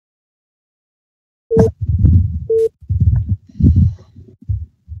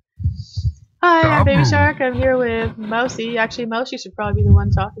I'm Baby Shark. I'm here with Mousy. Actually, Mousy should probably be the one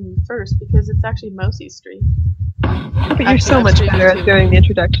talking first because it's actually Mousy's stream. But you're so much better at doing the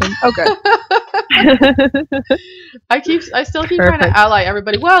introduction. Okay. I still keep trying to ally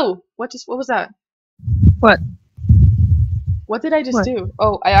everybody. Whoa! What was that? What? What did I just do?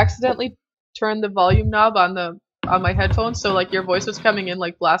 Oh, I accidentally turned the volume knob on my headphones, so like your voice was coming in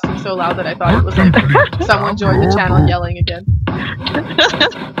like blasting so loud that I thought it was like someone joined the channel yelling again.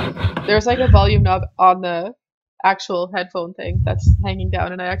 There's like a volume knob on the actual headphone thing that's hanging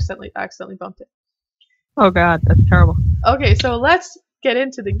down, and I accidentally bumped it. Oh god, that's terrible. Okay, so let's get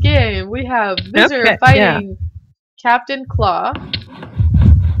into the game. We have Vizzer fighting Captain Claw.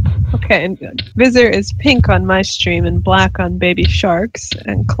 Okay, and Vizzer is pink on my stream and black on Baby Shark's,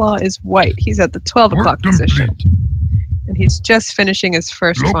 and Claw is white. He's at the 12 o'clock position. And he's just finishing his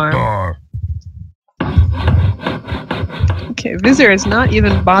first farm. Okay, Vizzer is not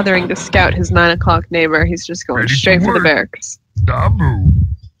even bothering to scout his 9 o'clock neighbor. He's just going straight for the barracks.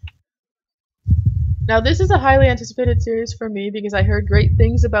 Now this is a highly anticipated series for me because I heard great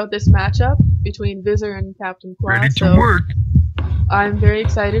things about this matchup between Vizzer and Captain Claw. I'm very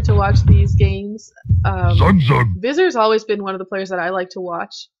excited to watch these games. Vizzer's always been one of the players that I like to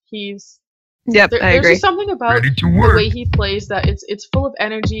watch. He's I agree. There's just something about the way he plays that it's full of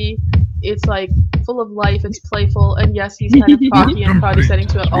energy. It's like full of life. It's playful, and yes, he's kind of cocky and condescending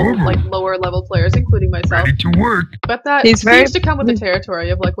to all like lower level players, including myself. But that seems to come with the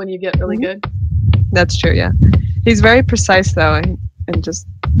territory of like when you get really good. That's true. Yeah, he's very precise though, and just.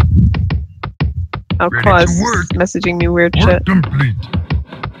 Oh, Claw's messaging me weird shit.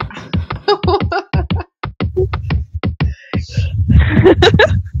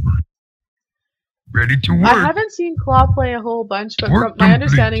 Ready to work. I haven't seen Claw play a whole bunch, but from my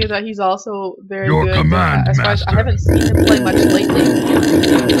understanding is that he's also very good. As far as I haven't seen him play much lately.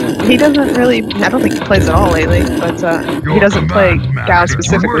 He doesn't really. I don't think he plays at all lately, but he doesn't play Gao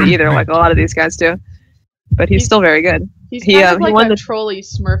specifically either, like a lot of these guys do. But he's still very good. He's kind of like a trolly,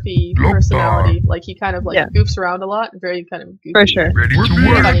 smurfy personality. Like he kind of like goofs around a lot, very kind of goofy. For sure. Ready to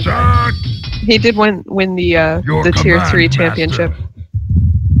work. He did win the Tier 3 championship.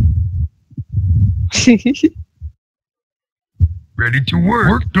 Ready to work.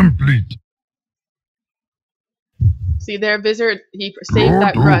 Work complete. See there, Vizzer, he saved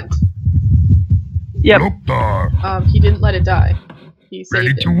that grunt. Yep. He didn't let it die. He saved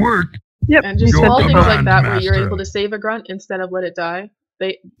Ready to work. Yep. And just small things like that where you're able to save a grunt instead of let it die.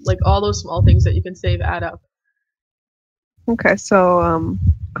 They like all those small things that you can save add up. Okay, so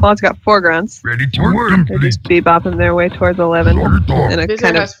Claw's got 4 grunts. Ready to work. They're just bebopping their way towards 11. And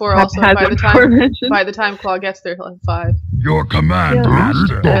Vizzer has 4 also. By the time Claw gets there, he'll have 5. Your command,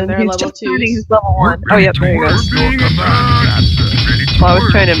 master. And they're he's level just 2. He's level 1. Oh, yep, there he goes. Your command, master. Ready to Claw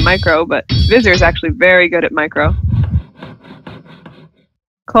was trying to micro, but Vizzer is actually very good at micro.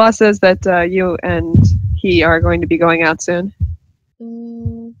 Claw says that you and he are going to be going out soon.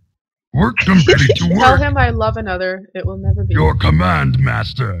 Work complete to work. Tell him I love another. It will never be. Your command,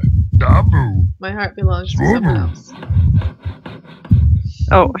 master. Dabu. My heart belongs to someone else.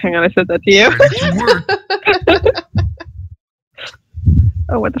 Oh, hang on, I said that to you. Ready to work.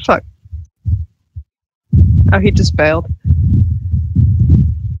 Oh, what the fuck? Oh, he just failed.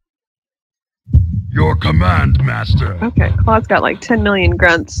 Your command, master. Okay, Claw's got like 10 million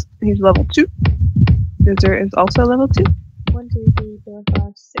grunts. He's level 2. Vizzer is also level 2. 1, 2, 3, 4,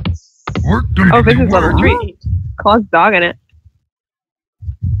 5, 6. Work Oh, Vizzer's level 3. Claw's dogging it.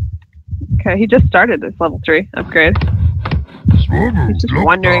 Okay, he just started this level 3 upgrade. He's just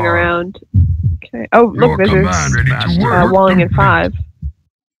wandering around. Okay. Oh, look, Vizzer's walling in 5.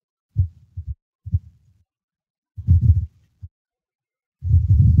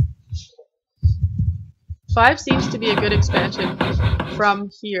 Five seems to be a good expansion from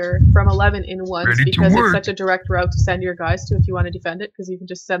here, from 11 in once, because it's such a direct route to send your guys to if you want to defend it, because you can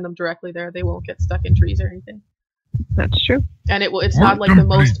just send them directly there. They won't get stuck in trees or anything. That's true. And it's not like the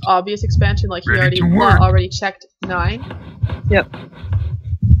most obvious expansion, like he already checked 9. Yep.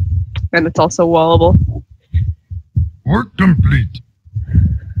 And it's also wallable. Work complete.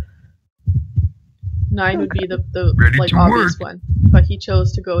 9 would be the like obvious one, but he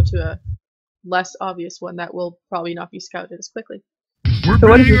chose to go to a less obvious one that will probably not be scouted as quickly. So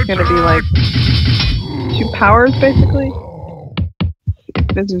what is this going to be like? 2 powers, basically?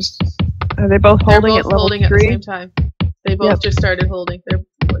 Are they both holding at level 3? At the same time. They both just started holding. They're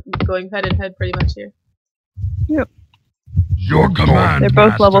going head and head pretty much here. Yep. Your command, they're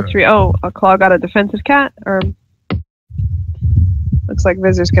both level 3. Oh, a Claw got a defensive cat? Or looks like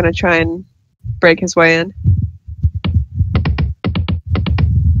Vizzer's going to try and break his way in.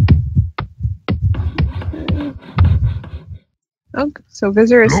 Oh, so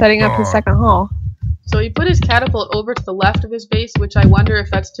Vizzer is setting up his second hall. So he put his catapult over to the left of his base, which I wonder if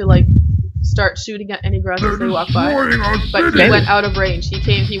that's to like start shooting at any grunts as they walk by. But he went out of range.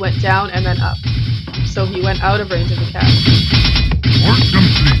 He went down and then up. So he went out of range of the cat. Work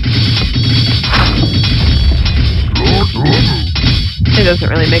complete. It doesn't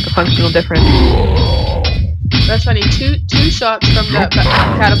really make a functional difference. That's funny. Two shots from that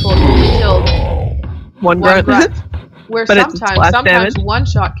catapult only killed one grunt. Where but sometimes one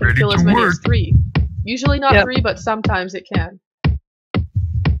shot can kill as many as 3. Usually not 3, but sometimes it can.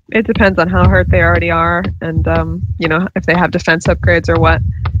 It depends on how hurt they already are, and you know, if they have defense upgrades or what.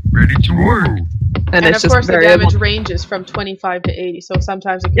 Ready to work. And it's of course the damage ranges from 25 to 80, so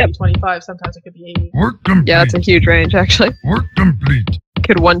sometimes it could be 25, sometimes it could be 80. Work complete. Yeah, it's a huge range actually. Work complete.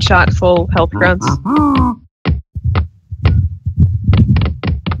 Could one-shot full health grunts.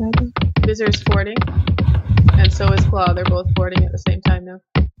 Vizzer's fording, and so is Claw. They're both fording at the same time now.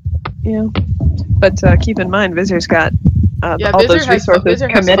 Yeah, but keep in mind, Vizzer's got all Vizzer those resources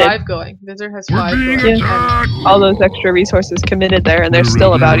committed. Vizzer has 5 going. Yeah. All those extra resources committed there, and they're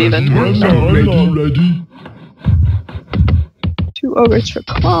still about even. I'm not ready. 2 ogres for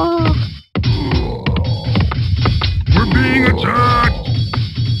Claw. We're being attacked.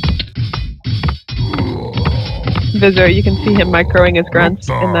 Vizzer, you can see him microing his grunts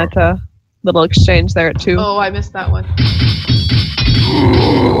in that little exchange there at 2. Oh, I missed that one.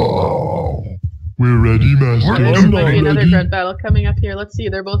 We're ready, Master. There's might be another grunt battle coming up here. Let's see,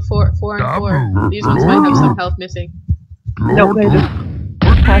 they're both 4 and 4. These ones might have some health missing. Nope, they just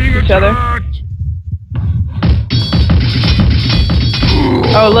pass each other.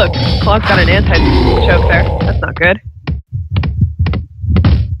 Oh look, Claw's got an anti-choke there. That's not good.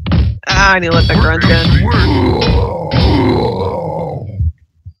 Ah, I need to let the grunts in.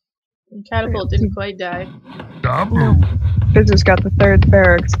 Catapult didn't quite die. No. Vizzer's got the 3rd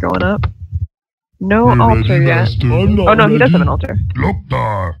barracks going up. No altar yet. Oh no, he does have an altar.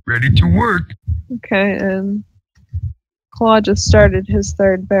 Ready to work. Okay, and Claw just started his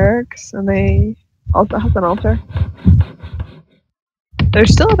 3rd barracks, and they also have an altar. They're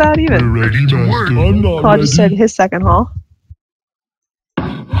still about even. We're ready to work. Claw just started his 2nd hall.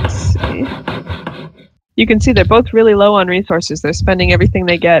 Let's see. You can see they're both really low on resources. They're spending everything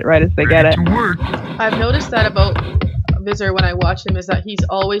they get right as they get it. I've noticed that about Vizzer when I watch him is that he's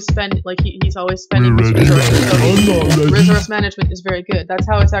always spending he's always spending his resources. So resource management is very good. That's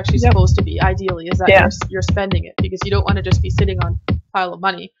how it's actually supposed to be. Ideally, is that you're spending it because you don't want to just be sitting on a pile of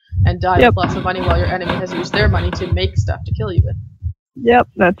money and die with lots of money while your enemy has used their money to make stuff to kill you with. Yep,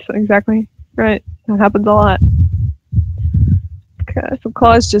 that's exactly right. That happens a lot. Okay, so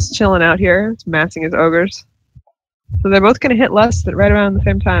Claw's just chilling out here. It's massing his ogres. So they're both going to hit lust at right around the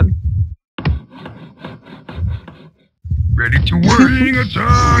same time. Ready to work. Being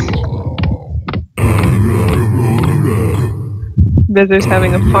attacked. Vizzer's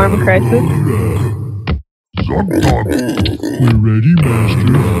having a farm crisis. We're ready,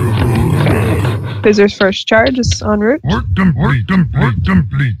 Master. Vizzer's first charge is en route. Work complete. Work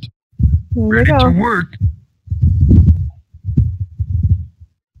complete. Here we Ready go. to work.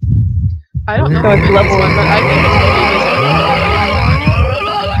 I don't know So it's level 1, but I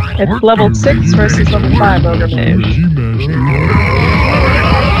think It's level 6 versus level 5 ogre mage.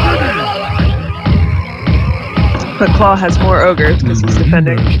 But Claw has more ogres because he's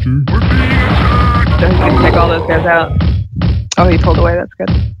defending. So he can take all those guys out. Oh, he pulled away. That's good.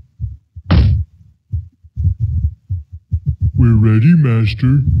 We're ready,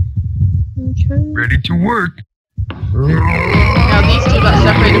 Master. Okay. Ready to work. Now these two got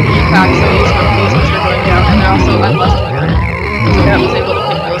separated from the pack, so these ones are going down, and they're also unlusted. So he's able to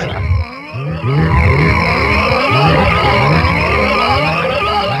pick those up.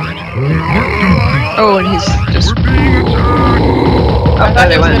 Oh, and he's just... I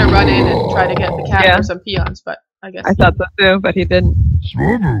thought he was going to run in and try to get the cat or some peons, but I guess... I thought so too, but he didn't.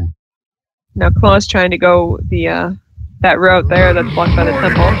 Now Claw's trying to go the that route there that's blocked by the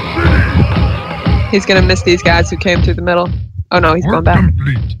temple. He's gonna miss these guys who came through the middle. Oh no, he's going back.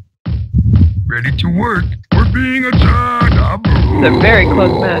 Complete. Ready to work. We're being attacked. It's a very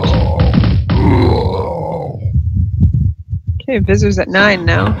close match. Okay, Vizzer's at 9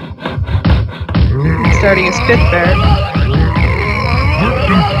 now. He's starting his 5th barrack. Work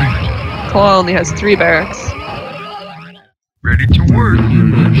complete. Claw only has 3 barracks. Ready to work.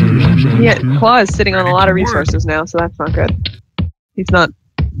 Claw is sitting on a lot of resources now, so that's not good. He's not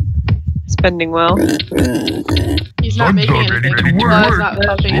spending well. He's not making anything. Claw's not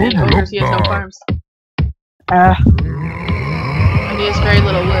pumping any ogres. He has no farms. And he has very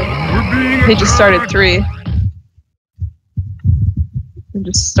little wood. He just started 3. And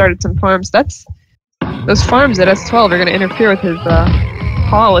just started some farms. Those farms at S12 are going to interfere with his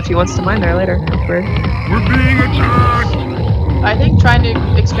hall if he wants to mine there later. That's weird. We're being attacked! I think trying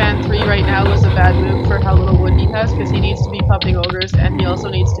to expand 3 right now was a bad move for how little wood he has, because he needs to be pumping ogres, and he also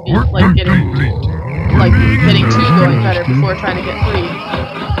needs to be like getting getting 2 going better before trying to get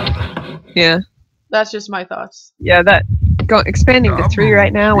 3. Yeah. That's just my thoughts. Yeah, expanding to 3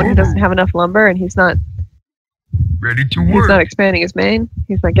 right now when he doesn't have enough lumber and he's not Ready to work. he's not expanding his main.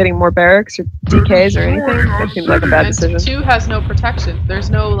 He's not getting more barracks or DKs or anything. That seems like a bad decision. And 2 has no protection. There's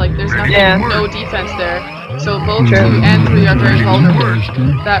no there's nothing, no defense there. So both True. 2 and 3 are very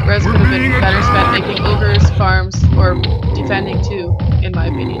vulnerable. That res could have been better spent making ogres, farms, or defending 2, in my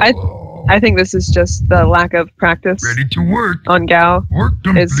opinion. I think this is just the lack of practice Ready to work. on Gao Work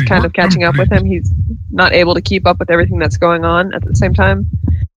complete. is kind of catching up with him. He's not able to keep up with everything that's going on at the same time.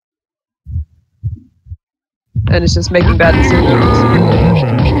 And it's just making bad decisions.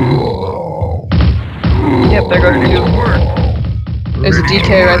 Yep, there goes 2. There's a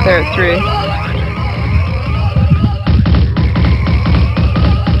DK right there at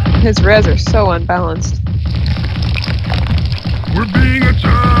 3. His res are so unbalanced. We're being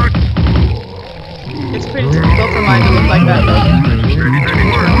attacked. It's pretty typical for mine to look like that though. Ready to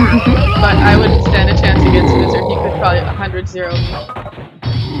work. But I wouldn't stand a chance against Vizzer. He could probably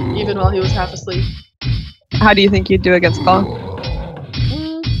 100-0 me, even while he was half asleep. How do you think you'd do against Claw?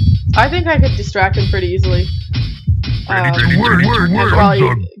 I think I could distract him pretty easily. Ready to work. And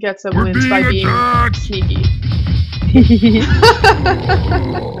probably get some wins by being sneaky.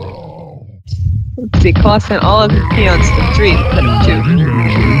 Let's see, Claw sent all of his peons to 3 instead of 2.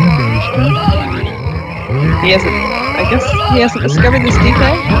 He hasn't, I guess he hasn't discovered this DK?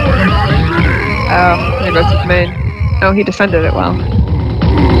 There goes his main. Oh, he defended it well.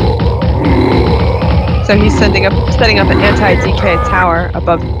 So he's setting up an anti-DK tower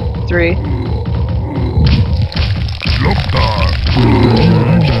above 3.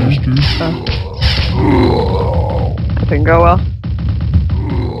 That didn't go well.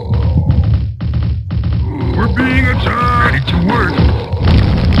 We're being attacked. Ready to work.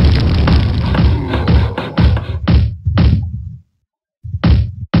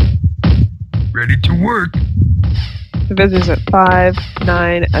 Ready to work. The Vizzer's at 5,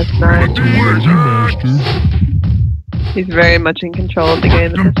 9, S9. He's very much in control of the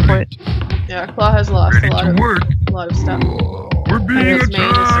game at this point. Yeah, Claw has lost Ready a lot of stuff. We're being his main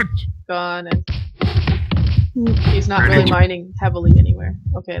attacked. is gone, and he's not really mining heavily anywhere.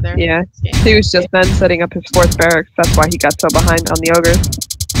 Okay, there. Yeah, he was just then setting up his 4th barracks. That's why he got so behind on the ogres.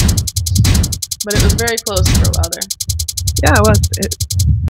 But it was very close for a while there. Yeah, it was.